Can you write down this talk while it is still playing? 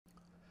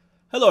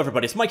Hello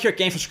everybody, it's Mike here at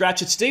Game from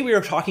Scratch, and today we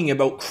are talking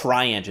about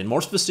CryEngine, more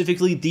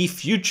specifically the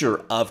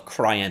future of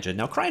CryEngine.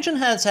 Now CryEngine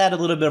has had a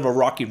little bit of a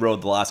rocky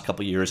road the last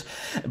couple years,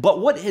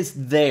 but what is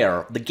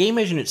there? The game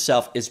engine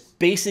itself is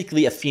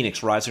basically a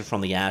phoenix rising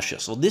from the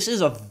ashes. So this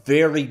is a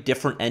very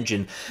different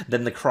engine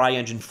than the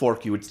CryEngine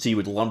fork you would see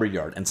with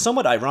Lumberyard, and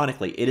somewhat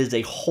ironically, it is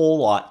a whole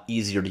lot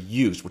easier to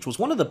use, which was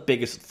one of the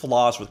biggest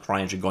flaws with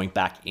CryEngine going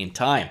back in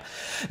time.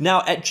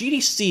 Now at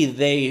GDC,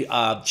 they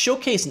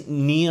showcased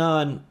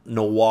Neon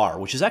Noir,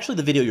 which is actually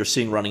the video you're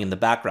seeing running in the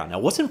background. Now,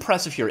 what's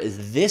impressive here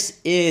is this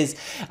is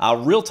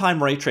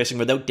real-time ray tracing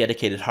without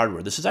dedicated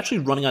hardware. This is actually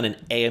running on an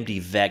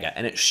AMD Vega,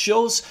 and it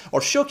shows or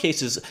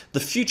showcases the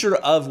future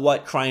of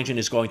what CryEngine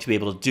is going to be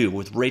able to do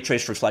with ray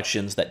trace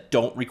reflections that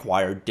don't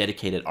require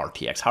dedicated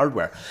RTX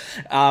hardware.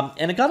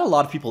 And it got a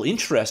lot of people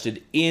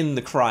interested in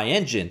the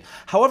CryEngine.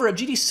 However, at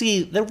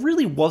GDC, there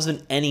really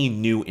wasn't any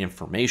new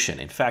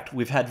information. In fact,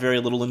 we've had very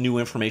little new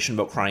information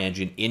about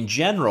CryEngine in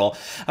general.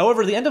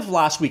 However, at the end of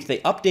last week, they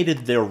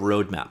updated their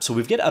roadmap. So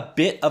we've get a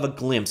bit of a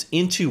glimpse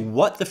into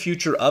what the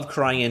future of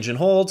CryEngine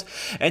holds,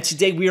 and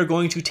today we are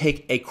going to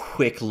take a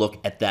quick look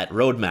at that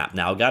roadmap.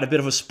 Now, I got a bit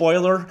of a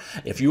spoiler.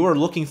 If you are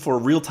looking for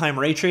real-time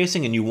ray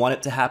tracing and you want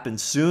it to happen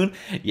soon,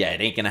 yeah,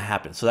 it ain't gonna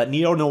happen. So that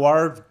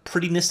neo-noir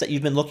prettiness that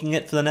you've been looking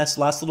at for the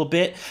last little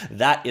bit,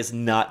 that is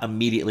not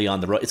immediately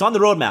on the road. It's on the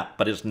roadmap,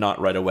 but it's not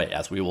right away,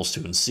 as we will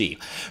soon see.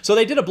 So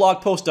they did a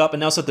blog post up,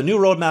 announced that the new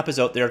roadmap is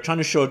out there, trying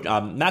to show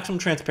maximum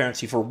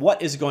transparency for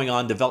what is going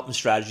on, development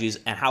strategies,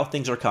 and how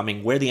things are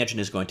coming, where the engine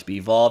is going to be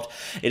evolved.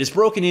 It is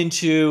broken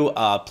into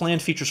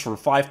planned features for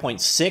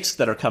 5.6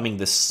 that are coming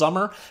this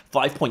summer,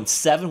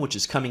 5.7 which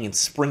is coming in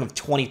spring of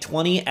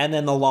 2020, and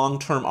then the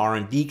long-term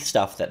R&D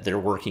stuff that they're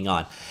working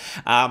on.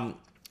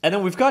 And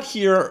then we've got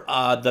here,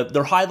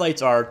 their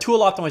highlights are tool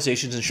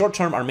optimizations. In short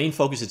term, our main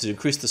focus is to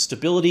increase the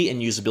stability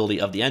and usability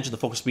of the engine. The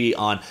focus will be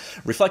on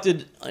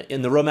reflected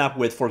in the roadmap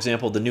with, for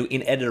example, the new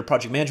in-editor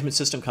project management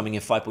system coming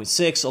in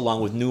 5.6,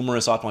 along with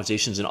numerous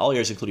optimizations in all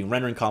areas, including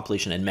rendering,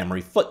 compilation, and memory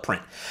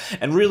footprint.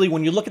 And really,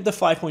 when you look at the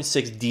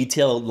 5.6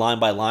 detail line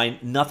by line,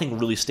 nothing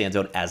really stands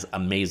out as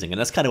amazing. And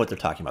that's kind of what they're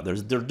talking about.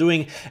 They're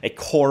doing a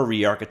core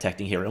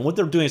re-architecting here. And what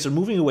they're doing is they're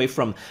moving away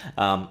from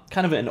kind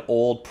of an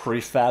old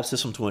prefab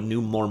system to a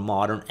new, more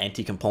modern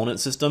anti-component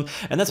system,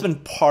 and that's been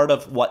part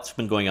of what's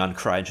been going on in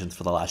CryEngine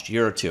for the last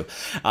year or two.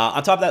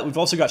 On top of that, we've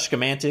also got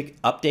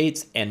schematic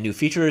updates and new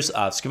features.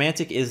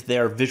 Schematic is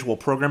their visual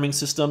programming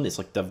system. It's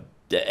like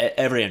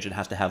every engine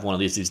has to have one of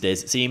these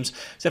days, it seems,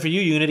 except for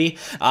Unity.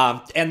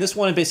 And this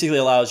one basically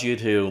allows you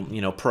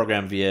to,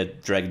 program via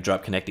drag and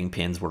drop connecting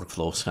pins,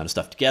 workflows, kind of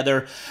stuff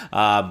together.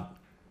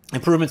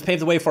 Improvements pave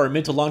the way for our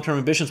mid to long-term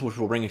ambitions, which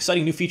will bring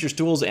exciting new features,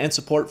 tools, and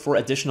support for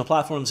additional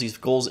platforms. These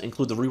goals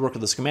include the rework of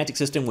the schematic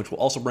system, which will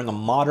also bring a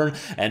modern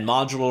and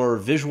modular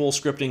visual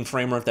scripting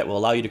framework that will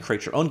allow you to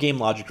create your own game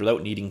logic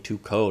without needing to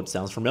code.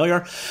 Sounds familiar?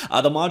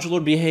 The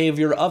modular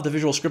behavior of the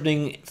visual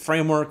scripting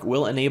framework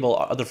will enable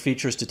other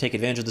features to take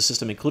advantage of the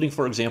system, including,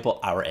 for example,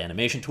 our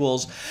animation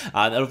tools.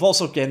 They've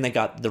also, again, they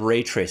got the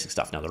ray tracing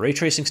stuff. Now, the ray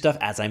tracing stuff,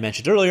 as I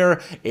mentioned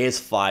earlier, is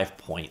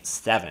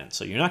 5.7.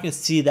 So you're not going to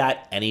see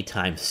that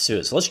anytime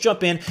soon. So let's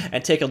jump in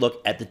and take a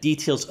look at the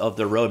details of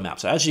the roadmap.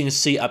 So as you can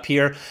see up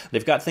here,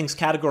 they've got things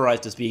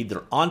categorized as being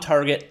either on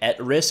target, at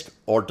risk,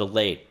 or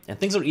delayed. And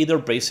things are either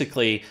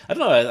basically, I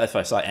don't know if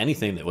I saw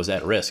anything that was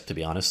at risk, to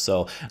be honest.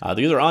 So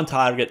they're either on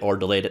target or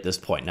delayed at this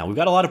point. Now we've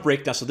got a lot of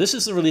breakdowns. So this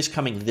is the release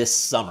coming this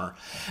summer.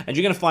 And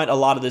you're going to find a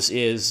lot of this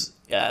is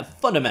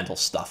fundamental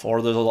stuff,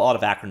 or there's a lot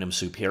of acronym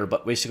soup here,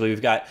 but basically we've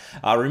got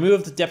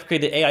remove the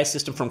deprecated AI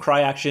system from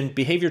CryAction,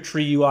 behavior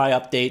tree UI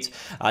updates,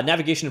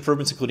 navigation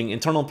improvements including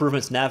internal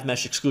improvements, nav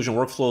mesh exclusion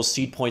workflows,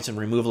 seed points, and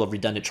removal of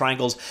redundant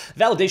triangles,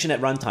 validation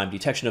at runtime,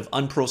 detection of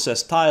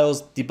unprocessed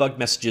tiles, debug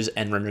messages,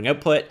 and rendering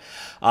output.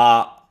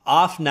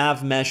 Off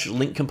nav mesh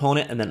link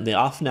component, and then the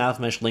off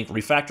nav mesh link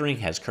refactoring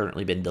has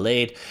currently been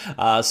delayed.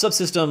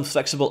 Subsystem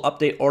flexible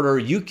update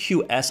order,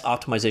 UQS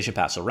optimization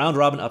path, so round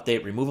robin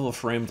update, removal of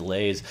frame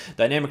delays,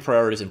 dynamic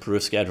priorities,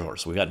 improved schedulers.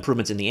 So we've got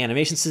improvements in the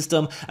animation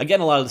system.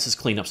 Again, a lot of this is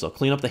cleanup, so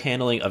clean up the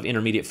handling of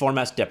intermediate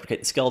formats, deprecate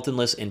the skeleton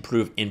list,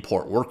 improve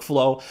import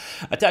workflow,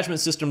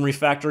 attachment system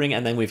refactoring,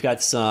 and then we've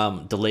got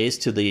some delays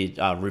to the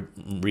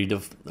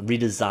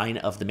redesign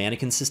of the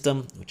mannequin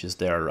system, which is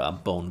their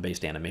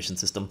bone-based animation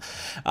system.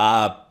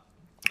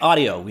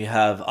 Audio, we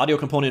have audio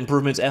component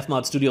improvements,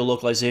 Fmod Studio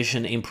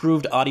localization,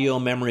 improved audio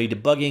memory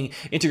debugging,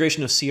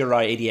 integration of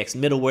CRI ADX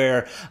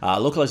middleware,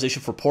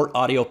 localization for port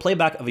audio,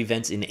 playback of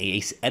events in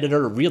ACE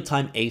Editor,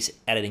 real-time ACE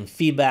editing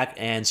feedback,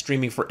 and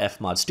streaming for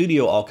Fmod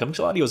Studio all coming.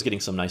 So audio is getting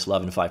some nice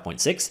love in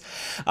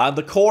 5.6.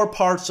 The core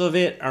parts of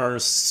it are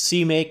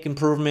CMake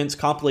improvements,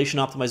 compilation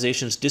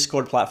optimizations,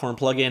 Discord platform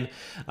plugin,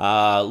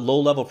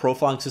 low-level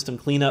profiling system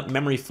cleanup,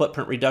 memory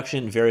footprint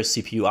reduction, various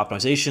CPU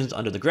optimizations.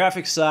 Under the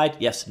graphics side,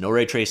 yes, no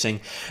ray tracing.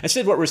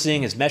 Instead, what we're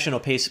seeing is mesh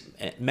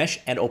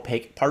and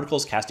opaque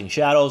particles casting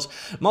shadows,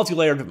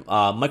 multi-layered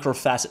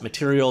microfacet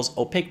materials,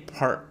 opaque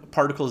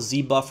particles,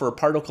 Z-buffer,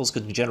 particles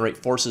can generate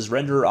forces,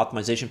 render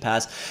optimization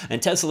paths,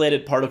 and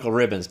tessellated particle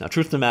ribbons. Now,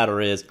 truth of the matter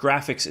is,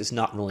 graphics is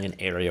not really an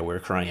area where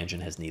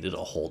CryEngine has needed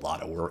a whole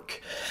lot of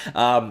work.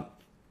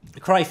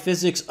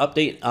 CryPhysics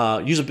update,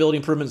 usability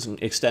improvements,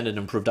 extended and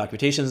improved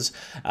documentations,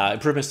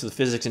 improvements to the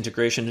physics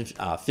integration,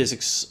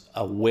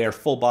 physics-aware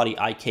full-body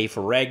IK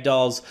for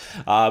ragdolls,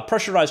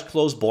 pressurized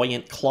closed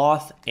buoyant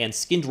cloth, and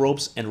skinned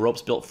ropes and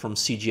ropes built from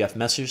CGF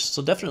meshes.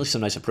 So definitely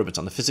some nice improvements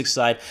on the physics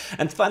side.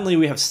 And finally,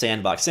 we have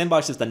Sandbox.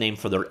 Sandbox is the name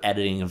for their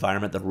editing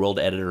environment, the world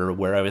editor,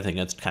 where everything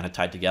is kind of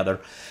tied together.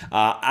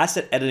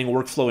 Asset editing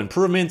workflow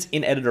improvements,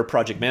 in-editor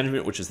project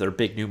management, which is their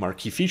big new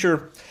marquee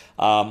feature.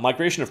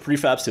 Migration of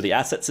prefabs to the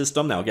asset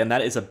system. Now, again,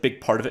 that is a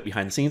big part of it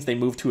behind the scenes. They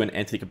moved to an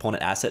entity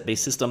component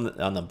asset-based system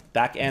on the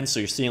back end, so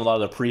you're seeing a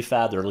lot of the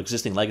prefab, their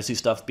existing legacy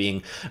stuff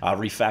being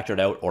refactored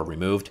out or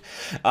removed.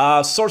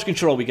 Source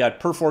control, we got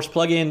Perforce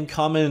plugin,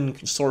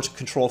 common source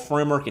control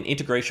framework, and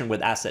integration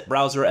with asset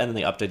browser, and then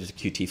they updated to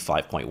Qt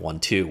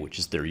 5.12, which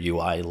is their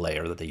UI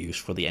layer that they use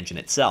for the engine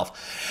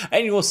itself.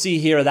 And you will see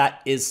here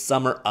that is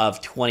summer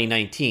of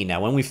 2019.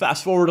 Now, when we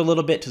fast forward a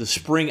little bit to the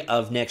spring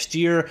of next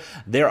year,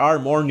 there are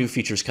more new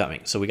features coming.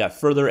 So we got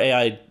further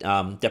AI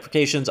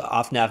deprecations,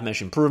 off-nav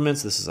mesh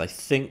improvements. This is, I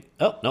think,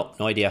 oh,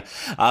 no idea.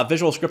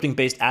 Visual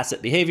scripting-based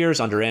asset behaviors.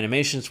 Under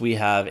animations, we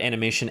have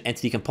animation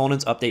entity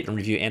components, update and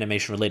review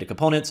animation-related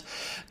components.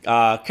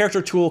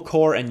 Character tool,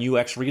 core, and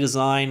UX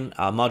redesign.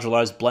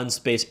 Modularized blend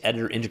space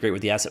editor, integrate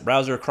with the asset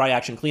browser.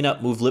 CryAction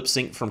cleanup, move lip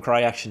sync from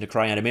CryAction to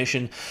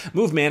CryAnimation.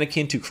 Move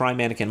mannequin to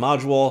CryMannequin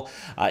module.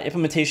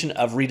 Implementation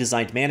of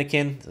redesigned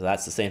mannequin. So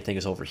that's the same thing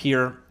as over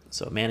here.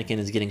 So Mannequin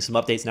is getting some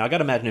updates. Now, I got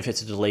to imagine if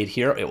it's delayed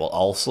here, it will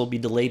also be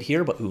delayed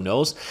here, but who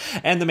knows.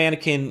 And the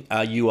Mannequin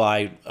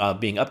UI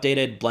being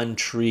updated. Blend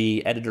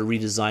tree editor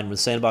redesign with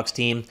Sandbox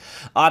team.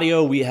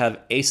 Audio, we have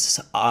ACE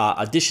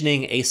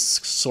auditioning, ACE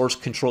source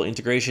control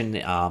integration,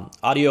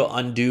 audio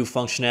undo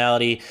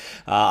functionality,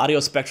 audio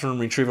spectrum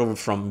retrieval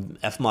from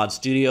Fmod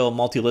Studio,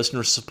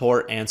 multi-listener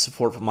support, and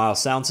support for Miles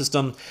sound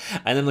system.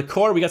 And then the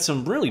core, we got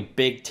some really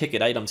big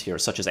ticket items here,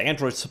 such as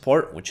Android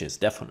support, which is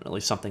definitely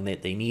something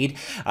that they need.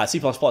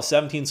 C++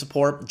 17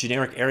 support,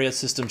 generic area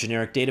system,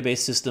 generic database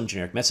system,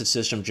 generic message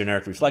system,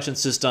 generic reflection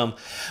system,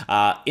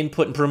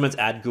 input improvements,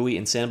 add GUI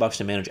in Sandbox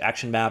to manage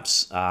action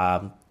maps,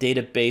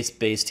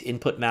 database-based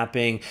input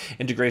mapping,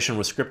 integration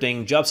with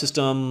scripting, job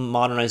system,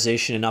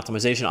 modernization and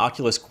optimization,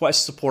 Oculus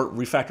Quest support,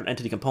 refactored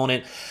entity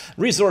component,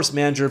 resource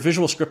manager,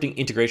 visual scripting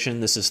integration.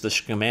 This is the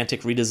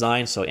schematic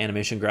redesign, so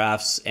animation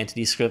graphs,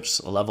 entity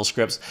scripts, level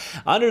scripts.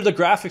 Under the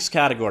graphics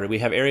category, we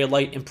have area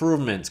light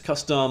improvements,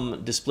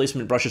 custom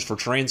displacement brushes for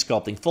terrain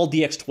sculpting, full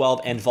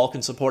DX12 and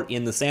Vulkan support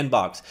in the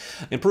Sandbox,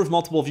 improved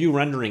multiple view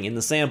rendering in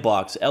the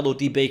Sandbox,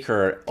 LOD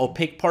Baker,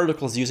 opaque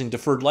particles using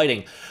deferred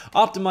lighting,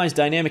 optimized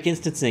dynamic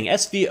instancing,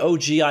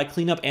 SVOGI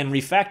cleanup and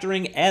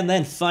refactoring, and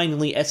then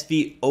finally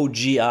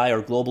SVOGI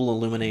or global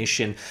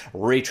illumination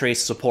ray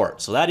trace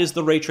support. So that is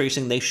the ray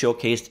tracing they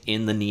showcased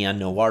in the Neon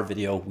Noir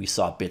video we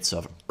saw bits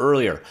of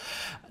earlier.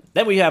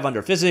 Then we have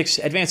under physics,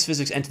 advanced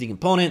physics entity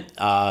component,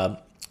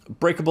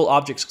 breakable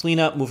objects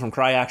cleanup, move from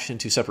CryAction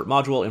to separate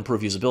module,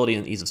 improve usability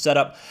and ease of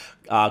setup.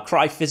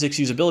 CryPhysics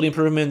usability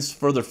improvements,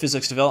 further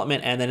physics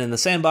development, and then in the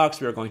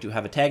Sandbox, we are going to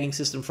have a tagging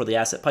system for the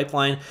asset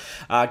pipeline.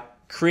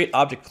 Create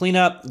object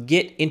cleanup,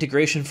 Git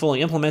integration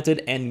fully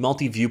implemented, and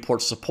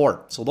multi-viewport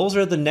support. So those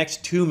are the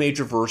next two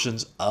major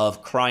versions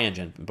of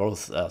CryEngine,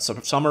 both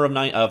summer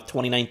of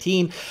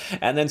 2019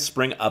 and then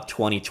spring of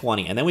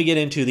 2020. And then we get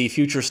into the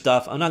future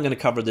stuff. I'm not going to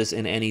cover this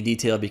in any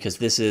detail because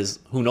this is,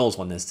 who knows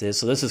when this is.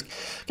 So this is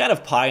kind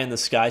of pie in the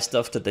sky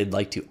stuff that they'd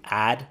like to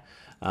add.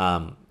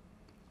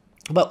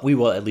 But we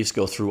will at least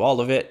go through all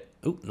of it.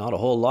 Ooh, not a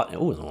whole lot.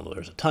 Oh,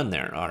 there's a ton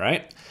there. All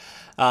right.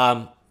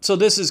 So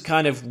this is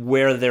kind of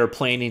where they're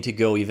planning to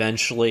go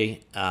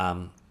eventually.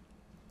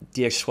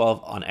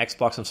 DX12 on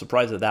Xbox. I'm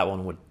surprised that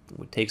one would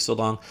take so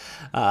long.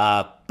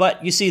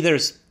 But you see,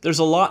 there's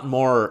a lot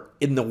more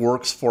in the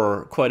works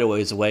for quite a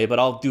ways away. But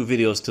I'll do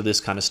videos to this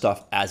kind of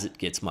stuff as it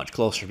gets much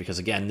closer, because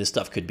again, this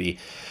stuff could be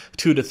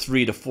 2 to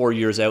 3 to 4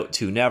 years out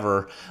to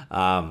never.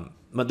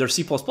 But their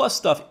C++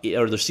 stuff,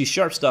 or their C#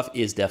 stuff,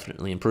 is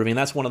definitely improving.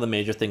 That's one of the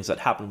major things that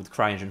happened with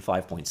CryEngine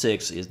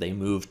 5.6 is they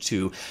moved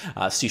to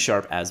C#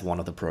 as one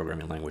of the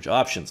programming language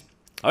options.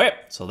 All right,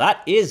 so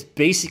that is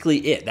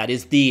basically it. That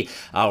is the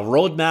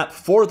roadmap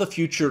for the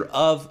future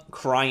of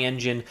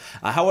CryEngine.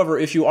 However,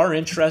 if you are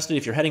interested,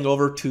 if you're heading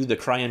over to the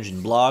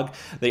CryEngine blog,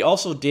 they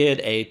also did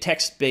a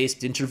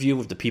text-based interview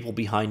with the people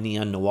behind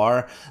Neon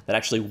Noir that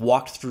actually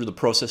walked through the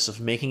process of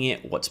making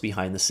it, what's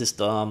behind the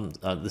system,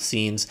 the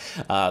scenes,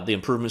 the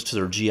improvements to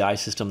their GI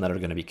system that are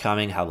going to be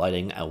coming,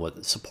 highlighting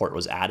what support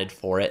was added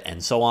for it,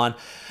 and so on.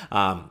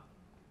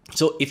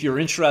 So if you're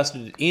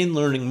interested in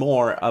learning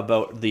more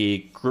about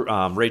the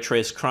ray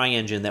trace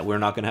CryEngine that we're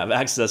not going to have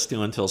access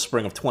to until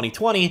spring of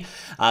 2020,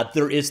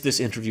 there is this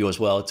interview as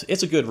well.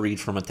 It's a good read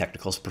from a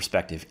technical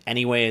perspective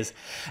anyways.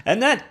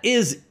 And that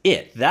is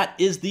it. That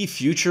is the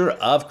future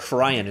of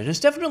CryEngine. It's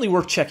definitely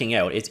worth checking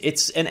out.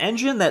 It's an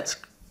engine that's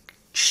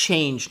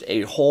changed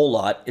a whole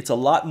lot. It's a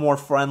lot more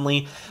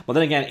friendly, but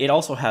then again, it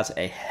also has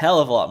a hell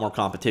of a lot more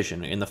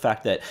competition in the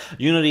fact that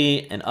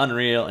Unity and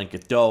Unreal and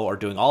Godot are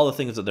doing all the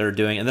things that they're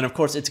doing, and then of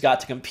course it's got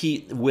to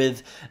compete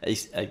with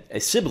a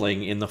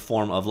sibling in the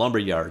form of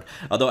Lumberyard.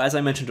 Although, as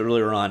I mentioned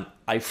earlier on,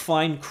 I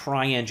find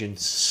CryEngine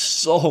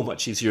so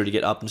much easier to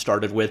get up and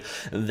started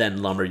with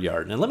than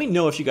Lumberyard. And let me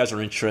know if you guys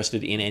are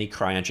interested in any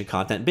CryEngine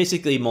content.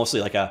 Basically,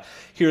 mostly like a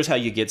here's how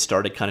you get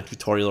started kind of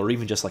tutorial, or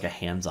even just like a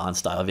hands-on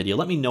style video.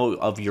 Let me know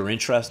of your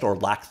interest or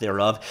lack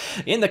thereof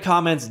in the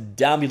comments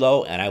down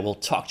below, and I will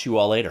talk to you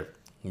all later.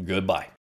 Goodbye.